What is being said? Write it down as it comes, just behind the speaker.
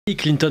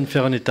Clinton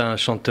Fearon est un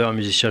chanteur,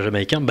 musicien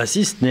jamaïcain,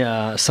 bassiste, né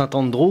à Saint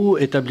Andrew,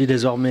 établi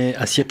désormais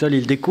à Seattle.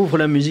 Il découvre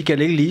la musique à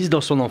l'église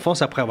dans son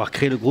enfance. Après avoir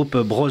créé le groupe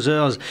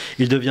Brothers,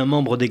 il devient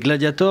membre des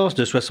Gladiators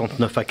de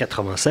 69 à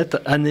 87,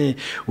 année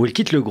où il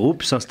quitte le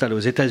groupe, s'installe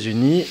aux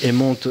États-Unis et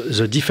monte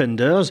The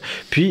Defenders.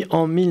 Puis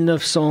en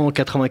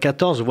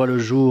 1994 voit le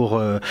jour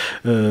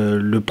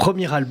le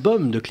premier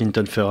album de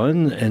Clinton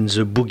Fearon and the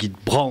Boogie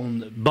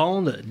Brown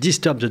Band,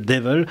 Disturb the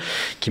Devil,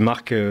 qui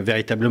marque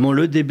véritablement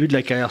le début de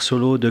la carrière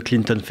solo de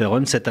Clinton Fearon.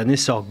 Cette année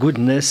sort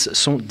Goodness,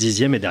 son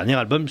 10e et dernier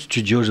album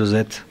studio,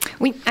 Josette.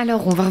 Oui,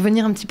 alors on va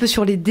revenir un petit peu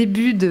sur les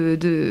débuts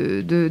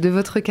de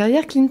votre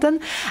carrière, Clinton.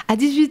 À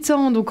 18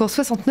 ans, donc en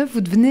 69,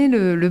 vous devenez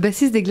le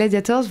bassiste des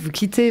Gladiators, vous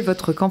quittez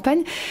votre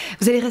campagne.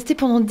 Vous allez rester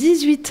pendant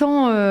 18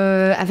 ans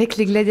avec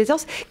les Gladiators.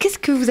 Qu'est-ce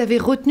que vous avez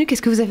retenu,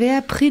 qu'est-ce que vous avez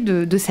appris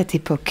de cette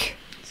époque ?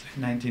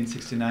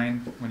 1969,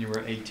 when you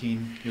were 18,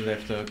 you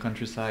left the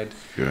countryside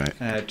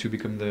to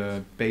become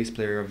the bass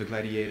player of the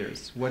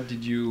Gladiators. What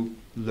did you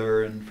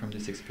learn from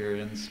this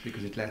experience?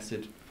 Because it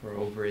lasted for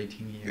over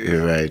 18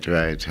 years.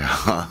 Right. A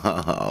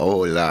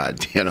whole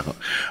lot, a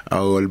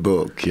whole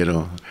book,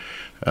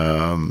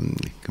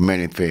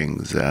 many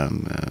things.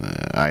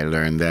 I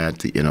learned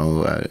that,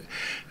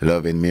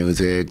 loving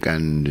music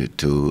and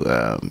to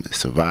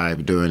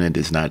survive doing it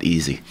is not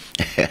easy.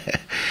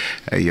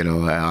 I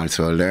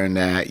also learned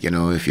that,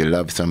 if you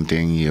love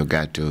something, you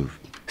got to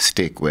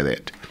stick with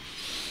it.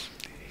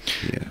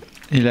 Yeah.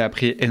 Il a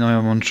appris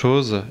énormément de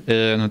choses,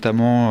 et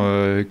notamment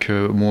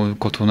que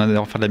quand on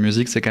adore faire de la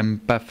musique, c'est quand même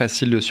pas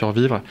facile de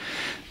survivre.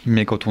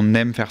 Mais quand on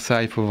aime faire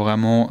ça, il faut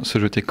vraiment se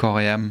jeter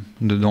corps et âme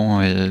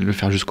dedans et le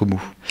faire jusqu'au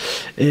bout.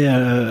 Et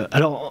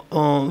alors,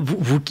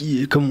 vous,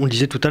 comme on le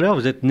disait tout à l'heure,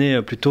 vous êtes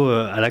né plutôt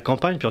à la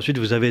campagne, puis ensuite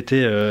vous avez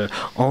été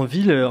en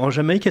ville, en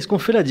Jamaïque. Est-ce qu'on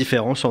fait la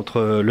différence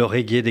entre le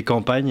reggae des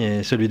campagnes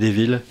et celui des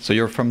villes? So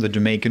you're from the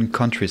Jamaican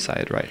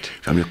countryside, right?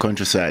 From the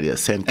countryside,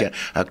 yes.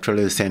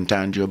 Actually, St.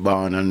 Andrew,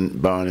 born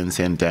in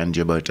St.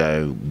 Andrew, but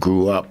I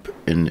grew up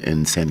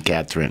in St.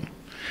 Catherine.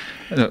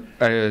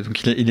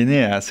 Donc il est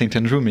né à St.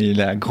 Andrew, mais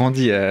il a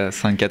grandi à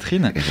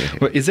Sainte-Catherine.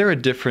 Well, is there a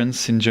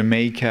difference in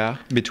Jamaica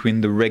between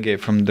the reggae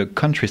from the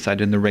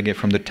countryside and the reggae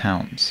from the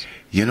towns?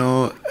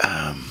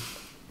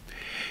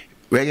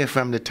 Reggae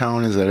from the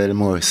town is a little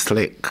more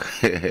slick.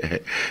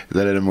 It's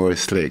a little more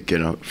slick,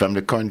 From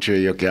the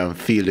country, you can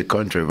feel the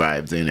country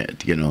vibes in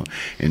it,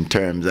 in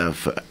terms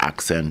of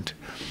accent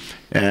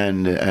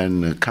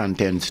and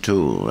contents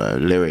too,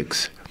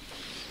 lyrics.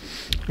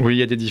 Oui, il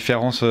y a des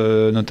différences,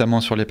 notamment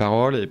sur les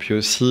paroles, et puis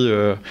aussi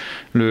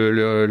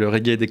le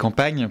reggae des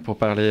campagnes, pour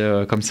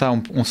parler comme ça,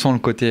 on sent le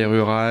côté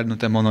rural,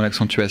 notamment dans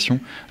l'accentuation,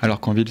 alors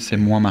qu'en ville, c'est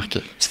moins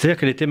marqué. C'est-à-dire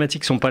que les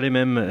thématiques ne sont pas les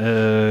mêmes.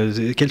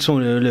 Quelles sont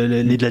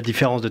la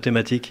différence de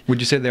thématiques? Would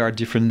you say there are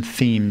different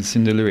themes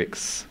in the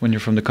lyrics when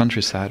you're from the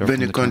countryside? Or when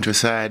from the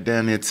countryside,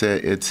 then it's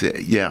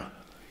yeah.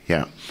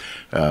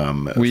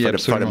 Oui,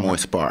 for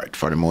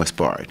the most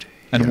part.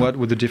 And what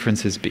would the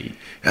differences be?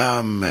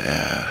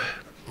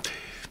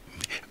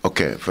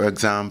 Okay, for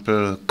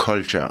example,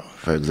 culture.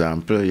 For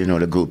example,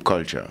 the group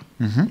culture,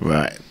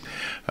 right?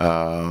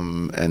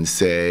 And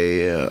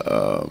say,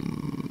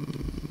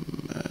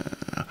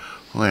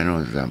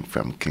 I'm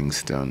from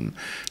Kingston.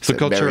 So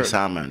culture,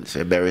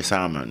 Barry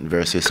Salmon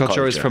versus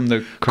culture is from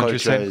the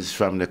countryside. Culture is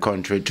from the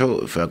country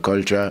too. For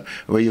culture,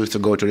 we used to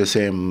go to the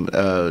same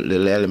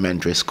little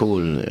elementary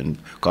school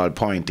called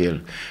Point Hill,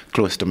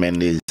 close to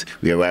Mendes,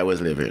 where I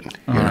was living.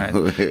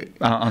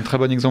 Un très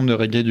bon exemple de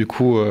reggae du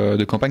coup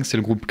de campagne, c'est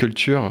le groupe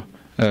Culture.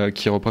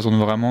 Qui représente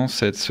vraiment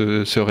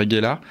ce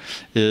reggae-là.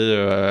 Et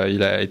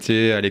il a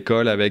été à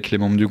l'école avec les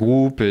membres du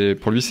groupe, et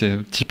pour lui, c'est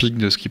typique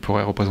de ce qui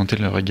pourrait représenter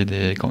le reggae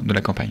de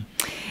la campagne.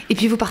 Et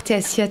puis vous partez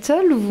à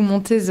Seattle, où vous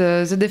montez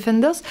The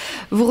Defenders.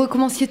 Vous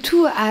recommenciez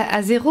tout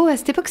à zéro à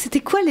cette époque. C'était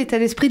quoi l'état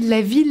d'esprit de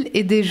la ville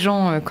et des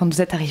gens quand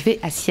vous êtes arrivé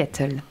à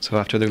Seattle? So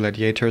after the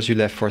Gladiators, you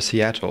left for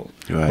Seattle,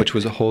 which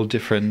was a whole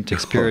different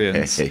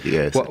experience.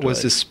 Yes, what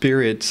was the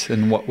spirit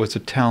and what was the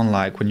town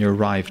like when you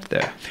arrived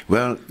there?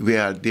 Well,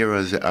 there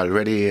was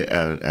already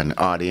an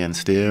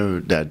audience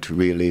there that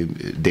really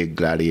dig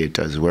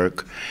Gladiators'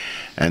 work,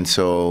 and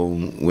so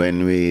when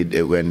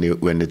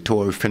the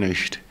tour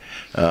finished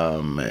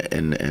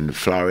in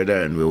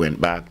Florida, and we went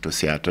back to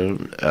Seattle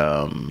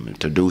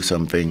to do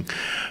something,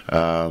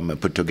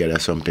 put together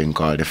something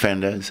called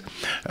Defenders.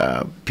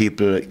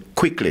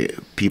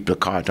 People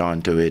caught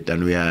on to it,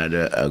 and we had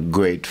a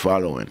great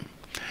following.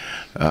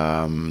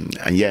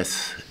 And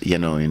yes,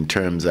 in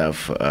terms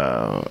of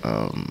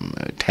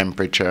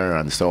temperature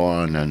and so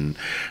on, and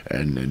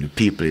the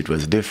people, it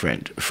was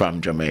different from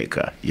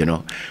Jamaica,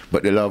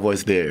 but the love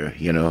was there,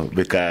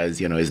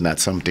 because, it's not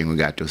something we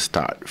got to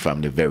start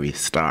from the very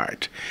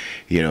start,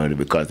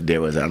 because there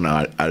was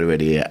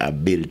already a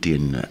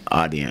built-in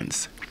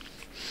audience.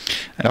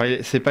 Alors,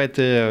 c'est pas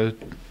été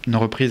une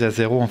reprise à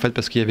zéro en fait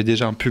parce qu'il y avait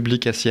déjà un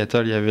public à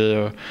Seattle, il y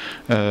avait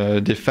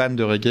des fans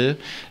de reggae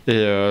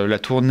et la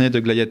tournée de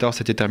Gladiator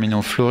s'était terminée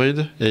en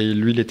Floride et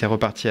lui il était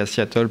reparti à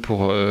Seattle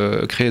pour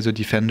créer The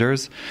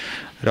Defenders.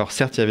 Alors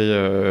certes il y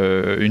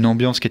avait une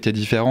ambiance qui était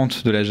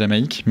différente de la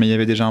Jamaïque, mais il y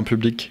avait déjà un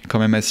public quand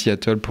même à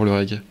Seattle pour le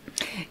reggae.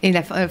 Et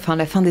la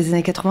fin des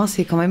années 80,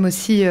 c'est quand même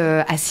aussi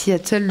à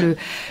Seattle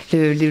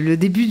le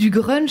début du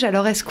grunge.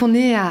 Alors, est-ce qu'on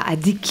est à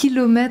des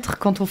kilomètres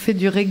quand on fait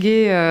du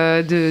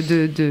reggae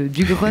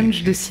du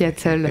grunge de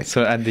Seattle? So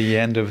at the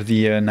end of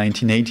the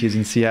 1980s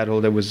in Seattle,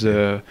 there was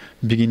the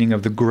beginning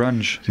of the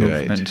grunge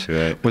movement.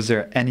 Right. Was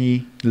there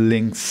any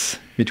links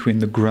between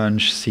the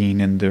grunge scene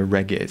and the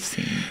reggae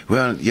scene?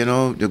 Well, you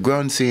know, the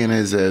grunge scene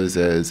is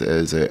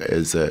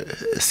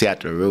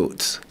Seattle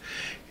roots.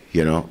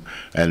 You know,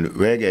 and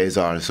reggae is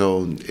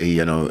also,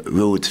 you know,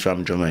 roots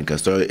from Jamaica.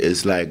 So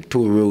it's like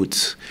two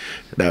roots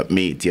that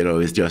meet, you know,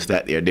 it's just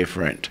that they're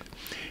different.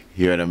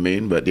 You know what I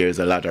mean? But there's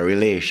a lot of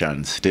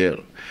relation still.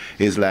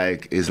 It's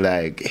like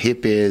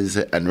hippies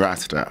and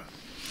Rasta.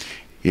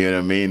 You know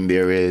what I mean?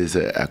 There is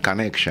a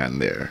connection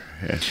there.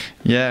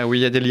 Oui,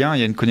 il y a des liens,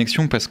 il y a une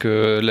connexion parce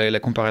que la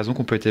comparaison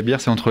qu'on peut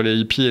établir, c'est entre les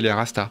hippies et les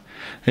rastas.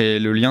 Et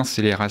le lien,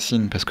 c'est les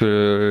racines parce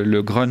que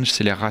le grunge,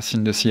 c'est les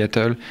racines de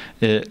Seattle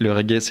et le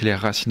reggae, c'est les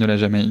racines de la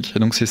Jamaïque. Et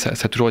donc ça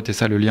a toujours été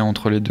ça le lien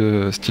entre les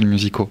deux styles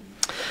musicaux.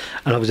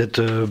 Alors vous êtes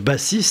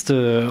bassiste.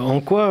 En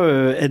quoi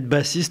être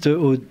bassiste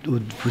vous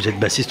êtes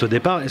bassiste au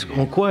départ.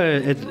 En quoi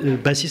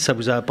être bassiste ça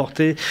vous a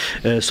apporté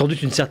sans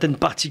doute une certaine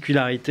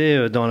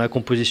particularité dans la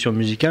composition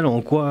musicale.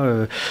 En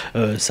quoi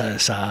ça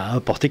a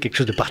apporté quelque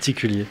chose de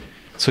particulier?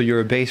 So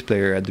you're a bass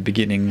player at the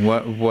beginning.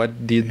 What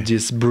did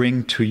this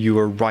bring to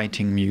your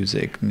writing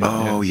music?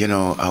 Oh, you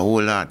know, a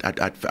whole lot.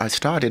 I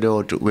started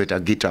out with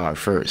a guitar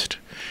first.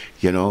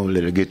 You know,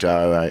 little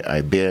guitar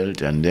I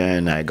built, and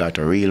then I got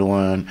a real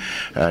one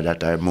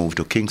that I moved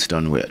to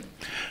Kingston with.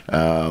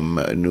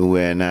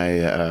 When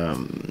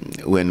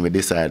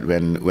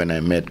I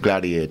met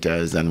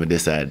Gladiators and we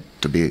decided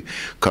to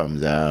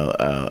become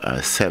a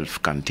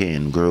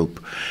self-contained group,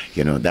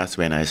 you know, that's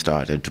when I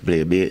started to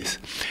play bass,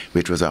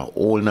 which was a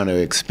whole nother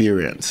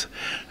experience.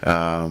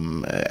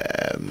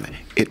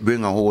 It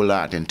brings a whole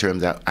lot in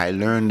terms of, I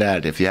learned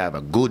that if you have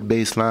a good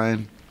bass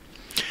line,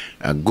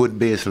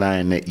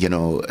 you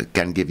know,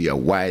 can give you a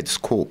wide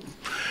scope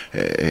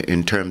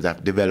in terms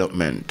of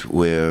development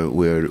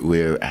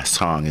where a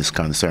song is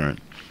concerned.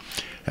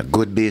 A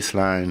good bass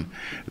line,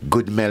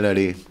 good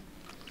melody,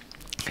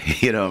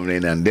 you know what I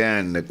mean, and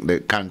then the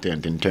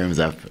content in terms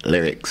of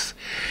lyrics.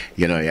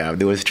 You know, you have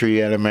those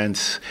three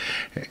elements,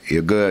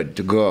 you're good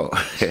to go.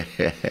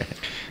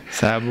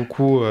 Ça a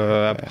beaucoup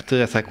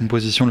apporté à sa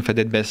composition le fait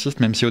d'être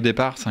bassiste, même si au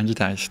départ c'est un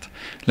guitariste.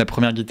 La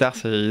première guitare,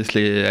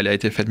 elle a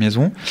été faite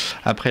maison.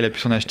 Après, il a pu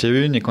s'en acheter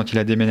une, et quand il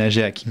a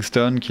déménagé à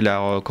Kingston, qu'il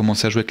a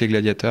commencé à jouer avec les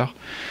Gladiators,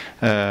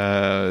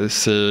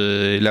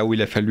 c'est là où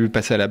il a fallu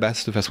passer à la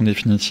basse de façon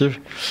définitive.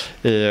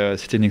 Et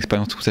c'était une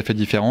expérience tout à fait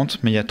différente.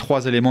 Mais il y a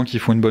trois éléments qui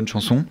font une bonne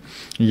chanson.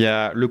 Il y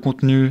a le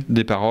contenu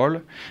des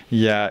paroles, il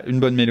y a une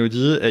bonne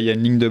mélodie, et il y a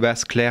une ligne de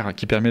basse claire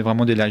qui permet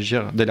vraiment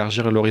d'élargir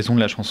l'horizon de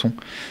la chanson.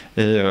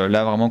 Et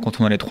là, vraiment, quand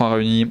on a les trois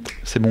réunis,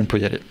 c'est bon, on peut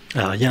y aller.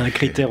 Alors il y a un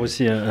critère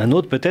aussi, un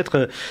autre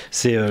peut-être,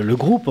 c'est le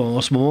groupe. En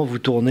ce moment, vous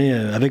tournez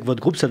avec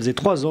votre groupe. Ça faisait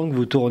 3 ans que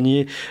vous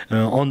tourniez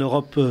en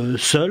Europe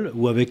seul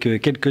ou avec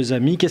quelques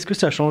amis. Qu'est-ce que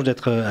ça change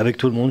d'être avec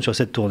tout le monde sur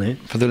cette tournée?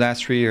 For the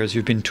last 3 years,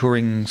 you've been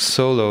touring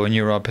solo in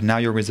Europe, and now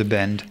you're with a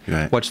band.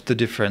 Right. What's the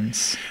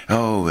difference?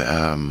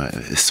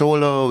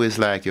 Solo is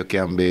like you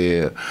can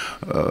be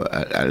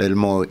a little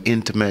more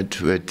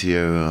intimate with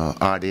your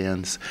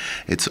audience.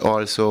 It's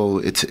also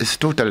it's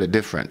totally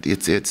different.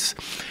 It's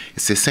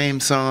the same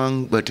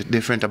song but a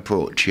different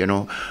approach. You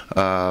know.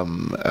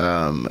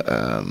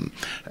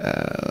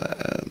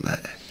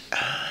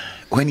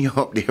 When you're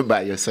up there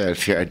by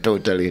yourself, you're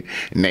totally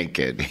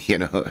naked. You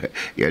know,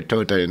 you're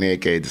totally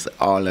naked. It's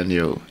all on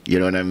you. You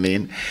know what I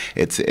mean?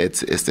 It's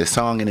the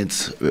song in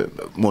its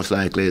most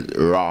likely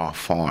raw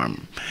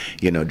form.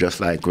 You know, just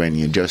like when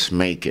you just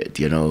make it.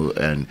 You know,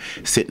 and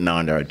sitting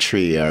under a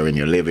tree or in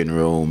your living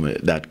room,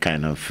 that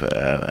kind of.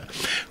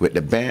 With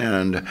the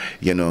band,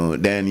 you know,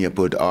 then you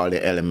put all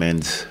the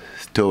elements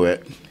to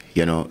it.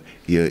 You know.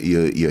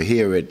 You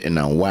hear it in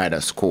a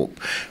wider scope,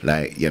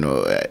 like, you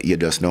know, you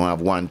just don't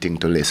have one thing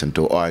to listen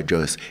to, or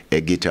just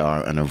a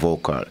guitar and a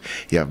vocal.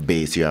 You have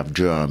bass, you have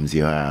drums,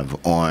 you have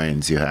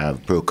horns, you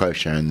have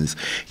percussions,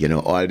 you know,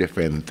 all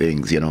different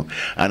things, you know.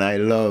 And I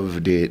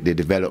love the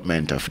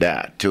development of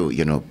that too,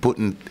 you know,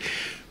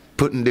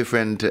 putting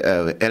different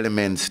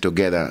elements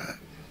together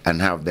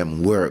and have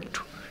them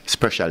work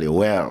especially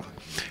well.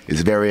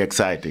 It's very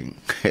exciting.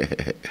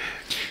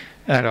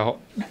 Alors,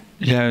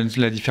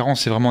 la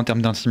différence, c'est vraiment en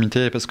termes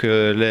d'intimité, parce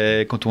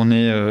que quand on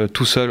est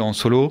tout seul en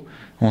solo,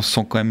 on se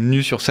sent quand même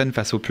nu sur scène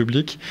face au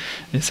public,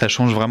 et ça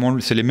change vraiment,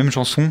 c'est les mêmes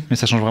chansons, mais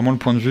ça change vraiment le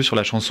point de vue sur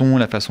la chanson,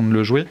 la façon de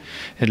le jouer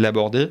et de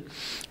l'aborder.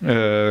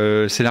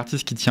 C'est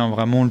l'artiste qui tient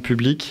vraiment le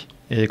public,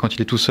 Et quand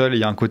il est tout seul, il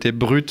y a un côté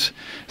brut.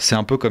 C'est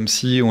un peu comme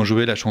si on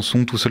jouait la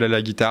chanson tout seul à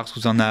la guitare,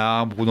 sous un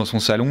arbre ou dans son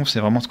salon. C'est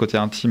vraiment ce côté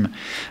intime.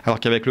 Alors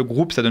qu'avec le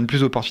groupe, ça donne plus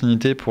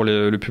d'opportunités pour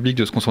le public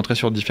de se concentrer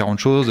sur différentes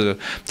choses,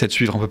 peut-être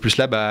suivre un peu plus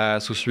la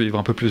basse ou suivre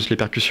un peu plus les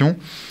percussions.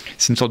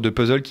 C'est une sorte de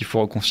puzzle qu'il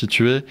faut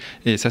reconstituer.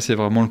 Et ça, c'est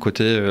vraiment le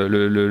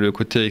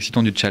côté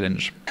excitant du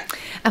challenge.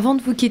 Avant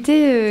de vous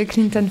quitter,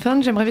 Clinton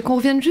Fearon, j'aimerais qu'on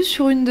revienne juste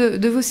sur une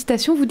de vos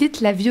citations. Vous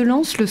dites « La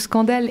violence, le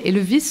scandale et le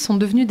vice sont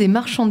devenus des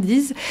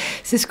marchandises.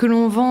 C'est ce que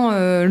l'on vend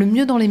le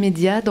mieux dans les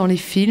médias, dans les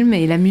films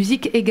et la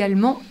musique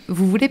également.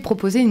 Vous voulez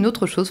proposer une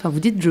autre chose. Enfin, vous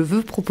dites « Je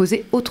veux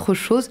proposer autre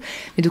chose ».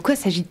 Mais de quoi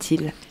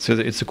s'agit-il? So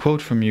it's a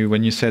quote from you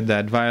when you said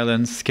that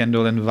violence,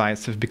 scandal and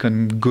vice have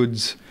become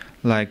goods,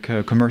 like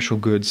commercial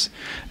goods.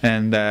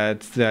 And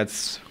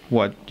that's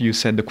what you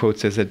said. The quote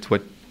says that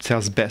what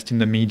sells best in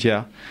the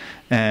media,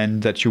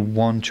 and that you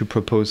want to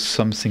propose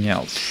something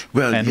else.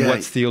 Well, and yeah.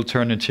 What's the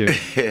alternative?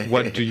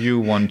 What do you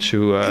want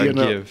to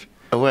give?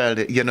 Well,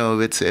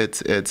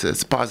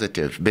 it's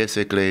positive.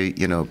 Basically,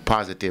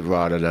 positive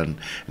rather than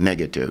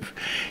negative.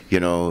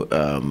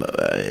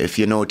 If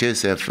you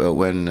notice, if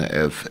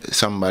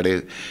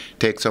somebody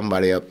takes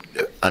somebody up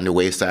on the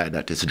wayside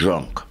that is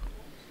drunk,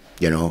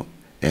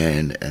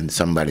 and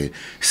somebody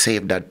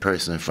saved that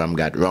person from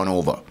get run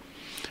over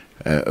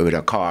with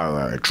a car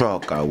or a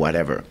truck or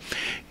whatever,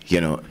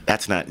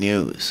 that's not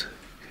news.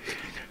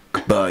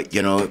 But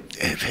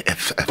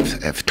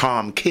if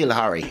Tom kill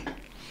Harry,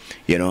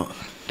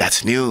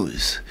 that's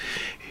news.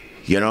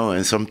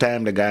 And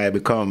sometimes the guy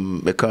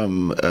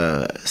become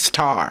a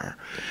star.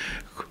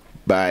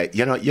 But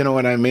you know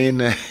what I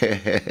mean?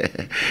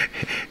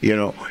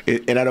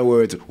 In other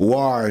words,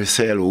 war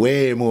sell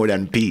way more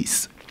than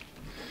peace.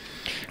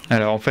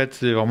 Alors en fait,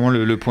 c'est vraiment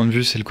le point de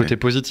vue, c'est le côté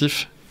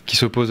positif qui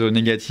s'oppose au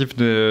négatif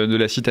de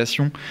la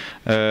citation.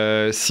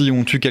 Si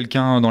on tue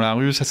quelqu'un dans la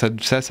rue,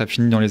 ça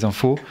finit dans les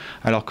infos.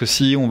 Alors que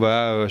si on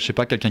va, je sais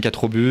pas, quelqu'un qui a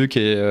trop bu, qui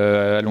est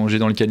allongé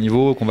dans le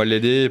caniveau, qu'on va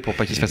l'aider pour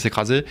pas qu'il se fasse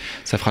écraser,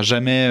 ça fera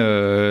jamais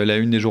la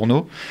une des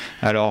journaux.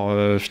 Alors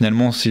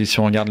finalement, si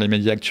on regarde les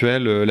médias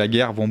actuels, la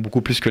guerre vaut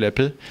beaucoup plus que la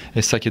paix.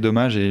 Et c'est ça qui est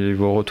dommage, et il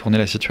faut retourner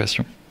la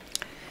situation.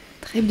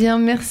 Très bien,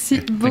 merci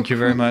beaucoup. Thank you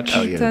very much.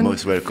 Oh, yeah,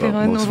 most welcome.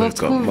 On vous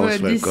retrouve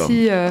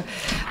d'ici.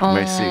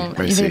 Merci.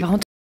 Il va y avoir